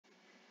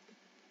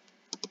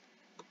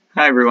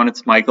Hi everyone,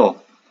 it's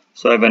Michael.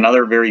 So I have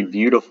another very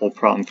beautiful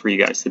problem for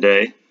you guys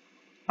today.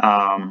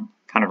 Kind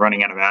of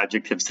running out of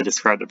adjectives to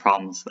describe the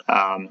problems,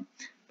 but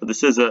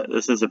this is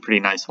a pretty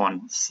nice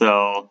one.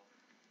 So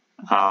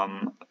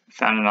found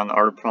it on the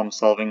Art of Problem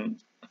Solving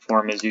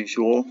forum as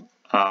usual,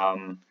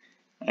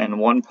 and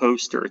one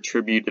poster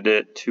attributed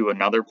it to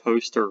another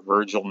poster,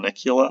 Virgil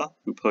Nicula,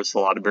 who posts a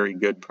lot of very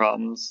good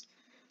problems.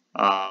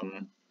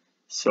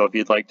 So if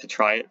you'd like to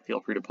try it, feel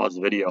free to pause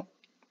the video.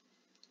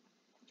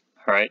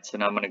 All right, so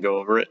now I'm going to go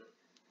over it.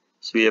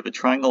 So we have a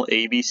triangle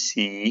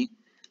ABC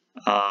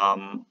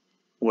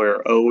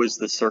where O is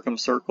the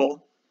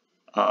circumcircle,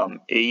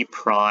 A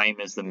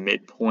prime is the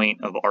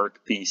midpoint of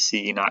arc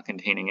BC not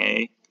containing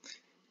A.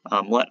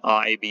 Let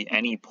I be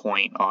any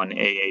point on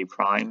AA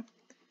prime.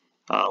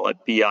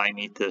 Let BI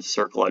meet the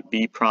circle at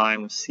B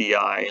prime,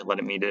 CI, let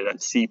it meet it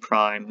at C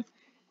prime.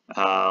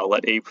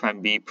 Let A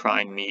prime B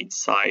prime meet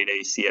side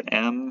AC at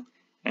M,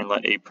 and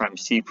let A prime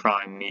C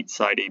prime meet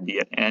side AB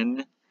at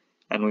N.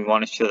 And we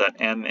want to show that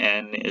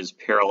MN is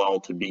parallel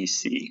to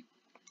BC.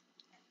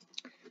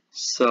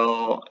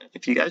 So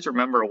if you guys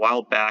remember a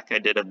while back, I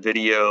did a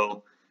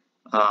video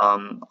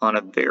on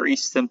a very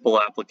simple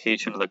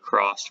application of the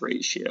cross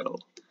ratio.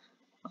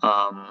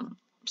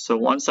 So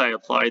once I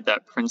applied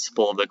that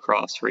principle of the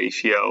cross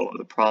ratio,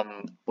 the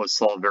problem was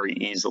solved very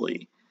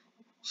easily.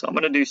 So I'm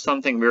going to do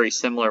something very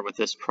similar with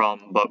this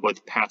problem, but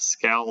with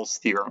Pascal's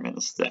theorem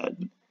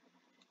instead.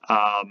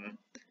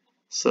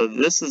 So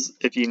this is,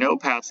 if you know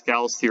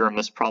Pascal's theorem,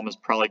 this problem is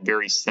probably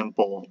very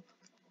simple.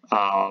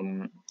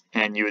 And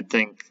you would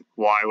think,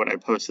 why would I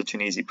post such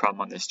an easy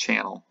problem on this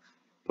channel?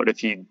 But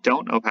if you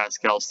don't know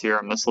Pascal's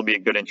theorem, this will be a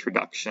good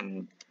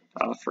introduction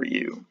for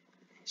you.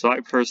 So I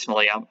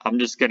personally, I'm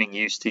just getting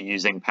used to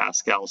using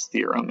Pascal's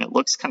theorem. It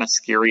looks kind of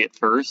scary at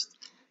first,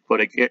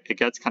 but it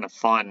gets kind of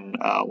fun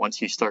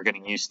once you start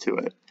getting used to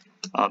it.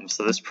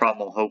 So this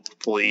problem will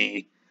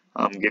hopefully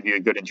give you a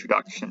good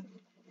introduction.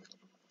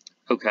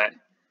 Okay.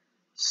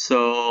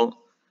 So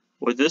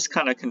with this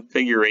kind of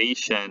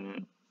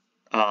configuration,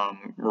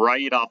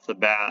 right off the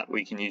bat,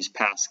 we can use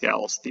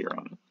Pascal's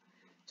theorem.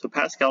 So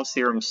Pascal's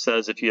theorem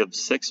says if you have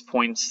 6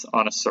 points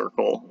on a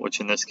circle,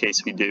 which in this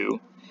case we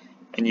do,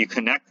 and you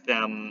connect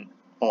them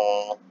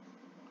all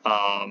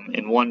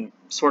in one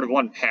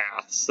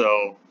path.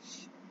 So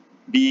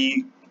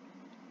B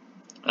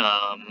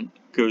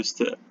goes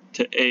to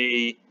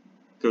A,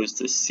 goes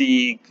to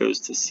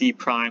C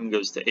prime,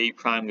 goes to A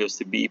prime, goes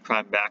to B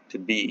prime, back to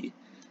B.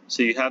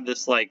 So you have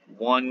this like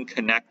one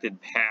connected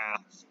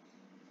path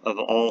of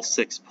all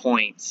 6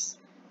 points,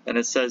 and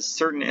it says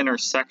certain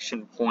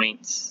intersection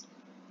points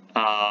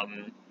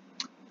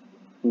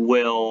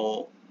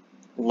will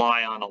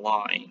lie on a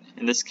line,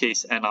 in this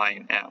case Ni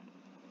and M.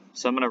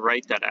 So I'm going to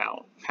write that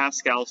out.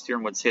 Pascal's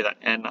theorem would say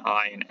that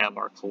Ni and M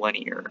are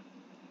collinear.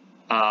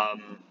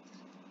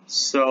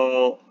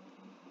 So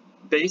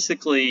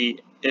basically,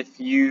 if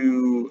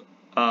you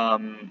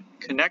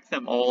connect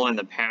them all in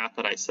the path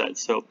that I said,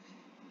 so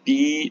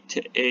B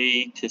to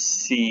A to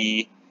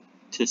C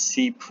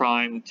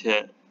prime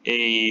to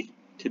A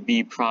to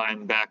B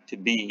prime back to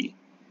B.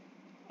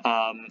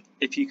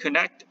 If you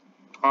connect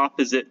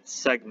opposite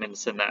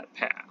segments in that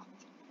path,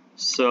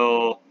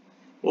 so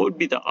what would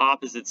be the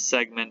opposite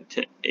segment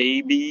to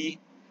AB?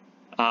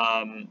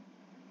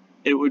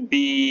 It would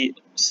be,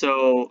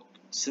 so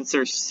since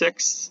there's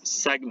 6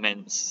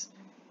 segments,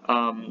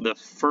 the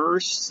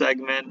first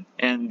segment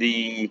and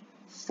the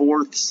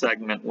 4th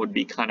segment would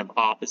be kind of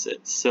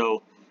opposite.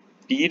 So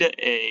B to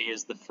A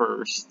is the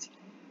first,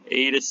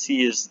 A to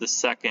C is the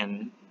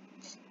second,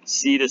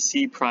 C to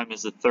C prime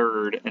is the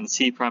third, and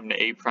C prime to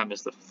A prime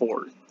is the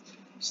 4th.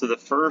 So the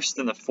first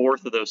and the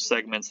 4th of those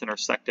segments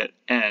intersect at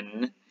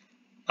N,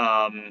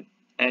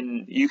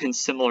 and you can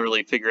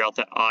similarly figure out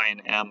that I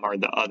and M are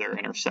the other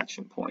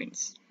intersection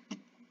points.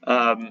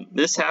 In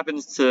this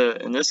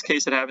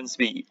case, it happens to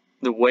be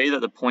the way that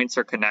the points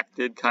are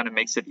connected kind of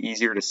makes it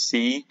easier to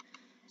see.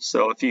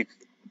 So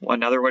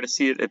another way to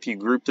see it, if you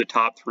group the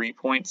top 3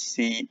 points,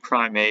 C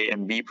prime A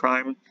and B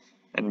prime,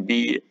 and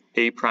B,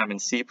 A prime and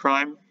C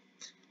prime,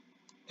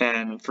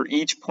 and for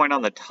each point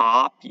on the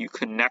top, you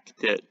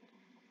connect it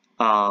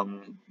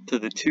to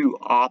the 2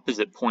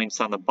 opposite points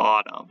on the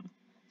bottom.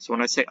 So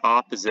when I say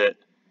opposite,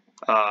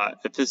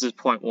 if this is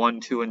point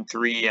 1, 2, and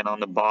 3, and on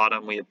the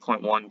bottom we have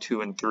point 1,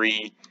 2, and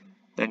 3,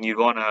 then you'd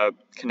want to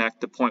connect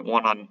the point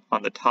 1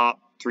 on the top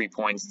 3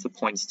 points to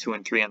points 2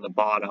 and 3 on the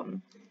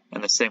bottom,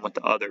 and the same with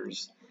the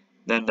others.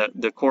 Then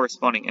the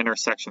corresponding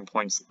intersection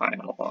points lie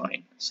on a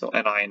line, so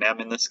Ni and M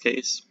in this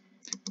case.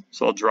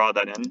 So I'll draw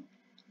that in.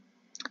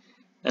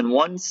 And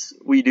once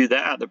we do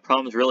that, the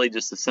problem is really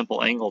just a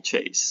simple angle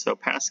chase. So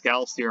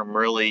Pascal's theorem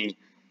really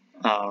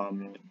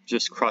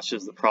just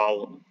crushes the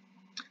problem.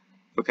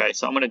 Okay,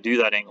 so I'm going to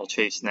do that angle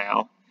chase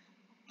now.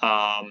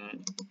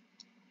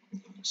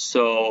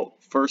 So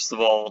first of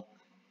all,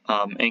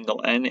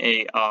 angle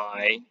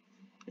NAI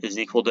is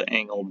equal to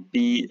angle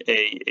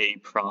BAA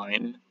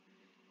prime,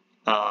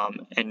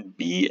 and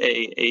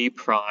BAA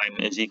prime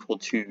is equal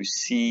to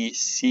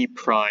C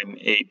prime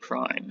A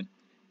prime,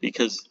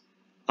 because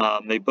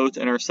they both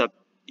intercept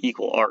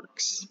equal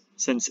arcs.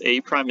 Since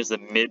A prime is the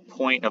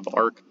midpoint of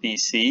arc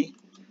BC,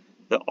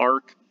 the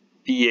arc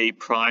BA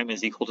prime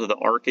is equal to the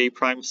arc A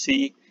prime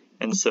C,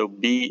 and so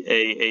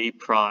BAA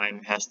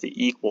prime has to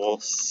equal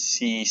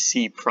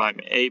CC prime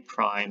A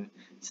prime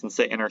since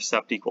they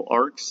intercept equal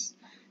arcs,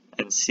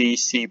 and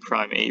CC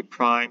prime A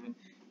prime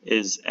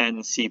is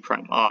NC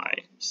prime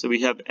I. So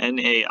we have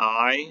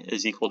NAI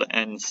is equal to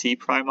NC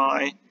prime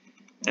I,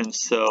 and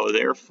so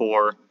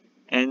therefore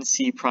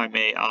NC prime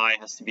AI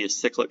has to be a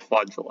cyclic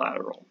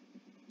quadrilateral.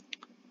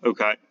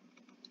 Okay.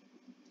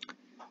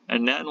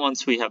 And then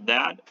once we have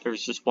that,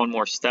 there's just one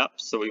more step.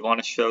 So we want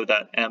to show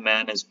that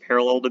MN is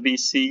parallel to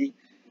BC.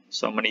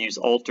 So I'm going to use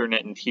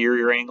alternate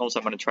interior angles.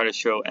 I'm going to try to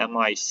show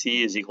MIC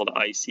is equal to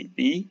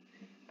ICB.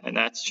 And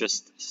that's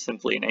just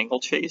simply an angle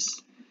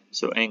chase.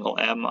 So angle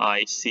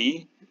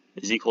MIC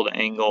is equal to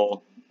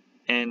angle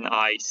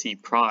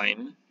NIC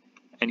prime.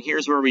 And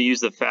here's where we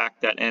use the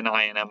fact that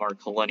NI and M are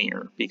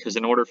collinear, because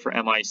in order for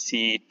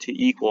MIC to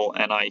equal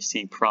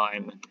NIC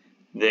prime,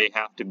 they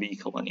have to be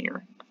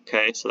collinear.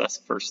 Okay, so that's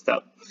the first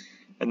step.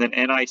 And then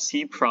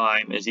NIC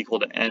prime is equal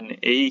to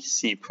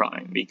NAC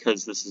prime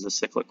because this is a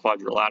cyclic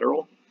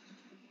quadrilateral.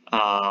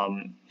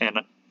 And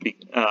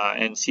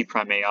NC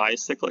prime AI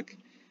is cyclic.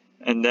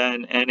 And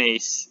then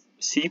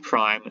NAC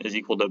prime is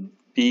equal to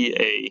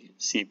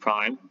BAC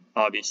prime,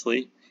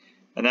 obviously.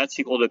 And that's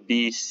equal to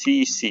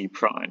BCC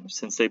prime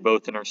since they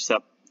both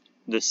intercept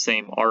the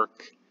same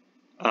arc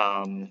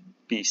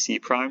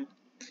BC prime.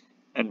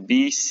 And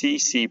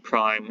BCC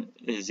prime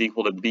is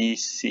equal to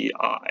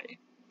BCI.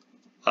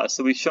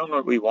 So we've shown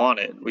what we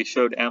wanted. We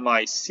showed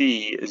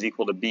MIC is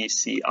equal to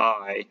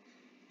BCI,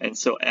 and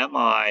so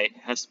MI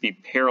has to be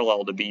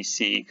parallel to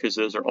BC because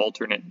those are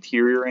alternate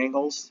interior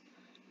angles.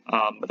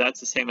 But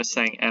that's the same as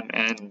saying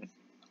MN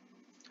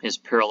is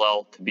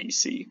parallel to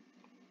BC.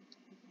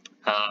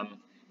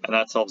 And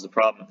that solves the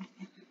problem.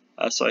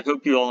 So I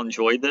hope you all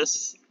enjoyed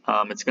this.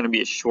 It's going to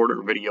be a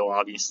shorter video,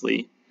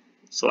 obviously.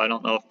 So I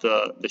don't know if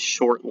the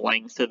short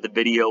length of the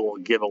video will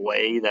give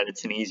away that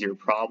it's an easier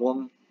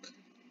problem.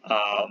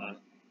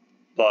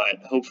 But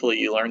hopefully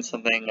you learned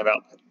something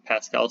about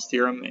Pascal's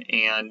theorem,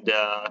 and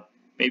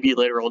maybe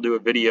later I'll do a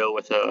video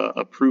with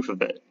a proof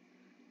of it.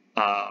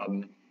 I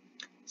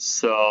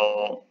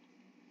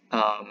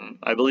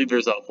believe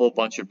there's a whole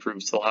bunch of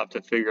proofs, so I'll have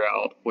to figure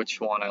out which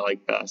one I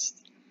like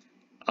best.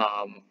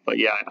 But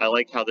yeah, I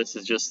like how this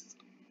is just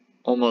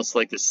almost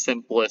like the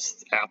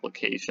simplest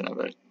application of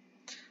it.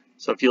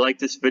 So if you like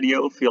this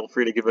video, feel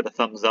free to give it a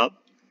thumbs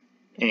up.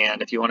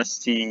 And if you want to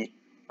see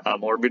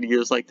more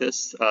videos like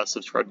this,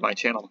 subscribe to my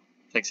channel.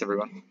 Thanks,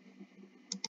 everyone.